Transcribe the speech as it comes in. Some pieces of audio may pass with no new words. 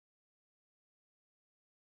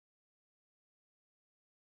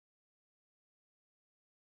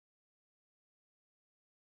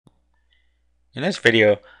In this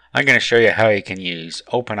video, I'm going to show you how you can use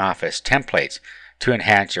OpenOffice templates to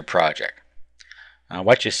enhance your project.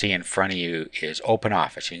 What you see in front of you is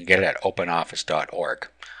OpenOffice. You can get it at openoffice.org.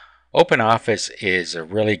 OpenOffice is a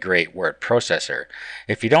really great word processor.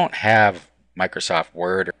 If you don't have Microsoft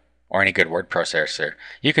Word or any good word processor,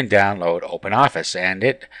 you can download OpenOffice and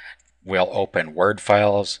it will open Word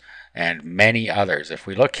files and many others. If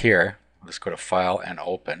we look here, let's go to File and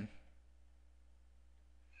Open.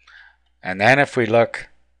 And then if we look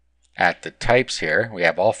at the types here, we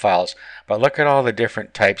have all files, but look at all the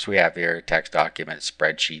different types we have here: text documents,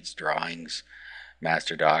 spreadsheets, drawings,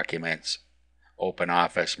 master documents,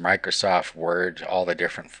 OpenOffice, Microsoft Word, all the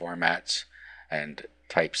different formats and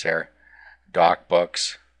types there, doc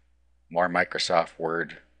books, more Microsoft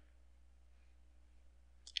Word.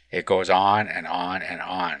 It goes on and on and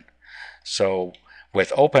on. So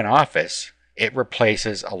with OpenOffice, it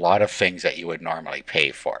replaces a lot of things that you would normally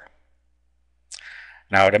pay for.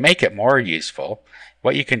 Now, to make it more useful,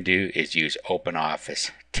 what you can do is use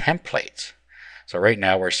OpenOffice templates. So right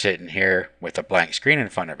now we're sitting here with a blank screen in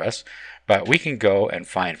front of us, but we can go and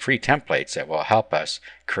find free templates that will help us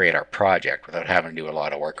create our project without having to do a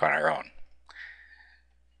lot of work on our own.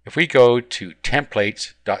 If we go to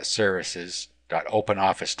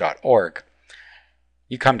templates.services.openoffice.org,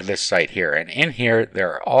 you come to this site here, and in here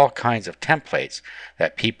there are all kinds of templates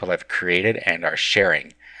that people have created and are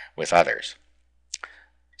sharing with others.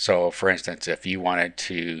 So for instance, if you wanted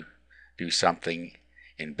to do something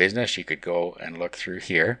in business, you could go and look through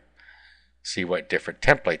here, see what different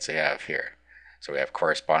templates they have here. So we have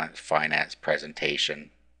correspondence, finance, presentation,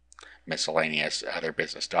 miscellaneous, other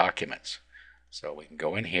business documents. So we can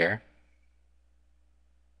go in here.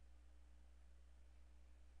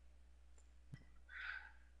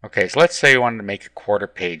 Okay, so let's say we wanted to make a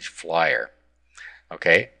quarter-page flyer.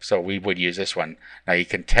 Okay, so we would use this one. Now you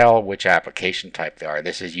can tell which application type they are.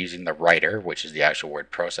 This is using the writer, which is the actual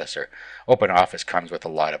word processor. OpenOffice comes with a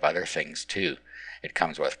lot of other things too. It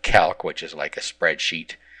comes with Calc, which is like a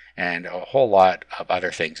spreadsheet, and a whole lot of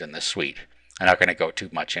other things in the suite. I'm not going to go too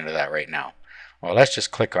much into that right now. Well, let's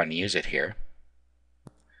just click on Use It here.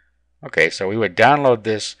 Okay, so we would download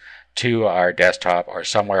this to our desktop or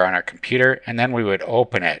somewhere on our computer, and then we would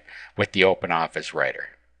open it with the OpenOffice writer.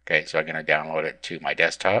 Okay, so I'm going to download it to my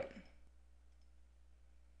desktop.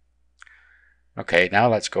 Okay, now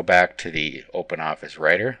let's go back to the OpenOffice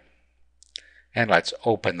writer and let's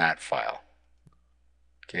open that file.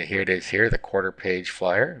 Okay, here it is here, the quarter-page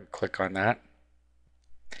flyer. Click on that.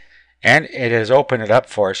 And it has opened it up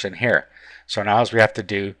for us in here. So now all we have to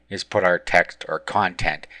do is put our text or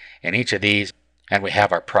content in each of these, and we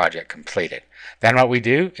have our project completed. Then what we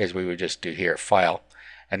do is we would just do here, File,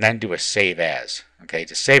 and then do a Save As. Okay,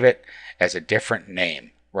 to save it as a different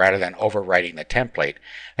name rather than overwriting the template.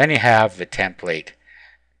 Then you have the template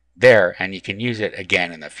there, and you can use it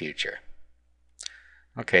again in the future.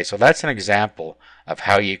 Okay, so that's an example of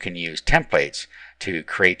how you can use templates to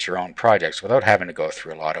create your own projects without having to go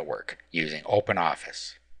through a lot of work using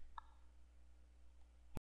OpenOffice.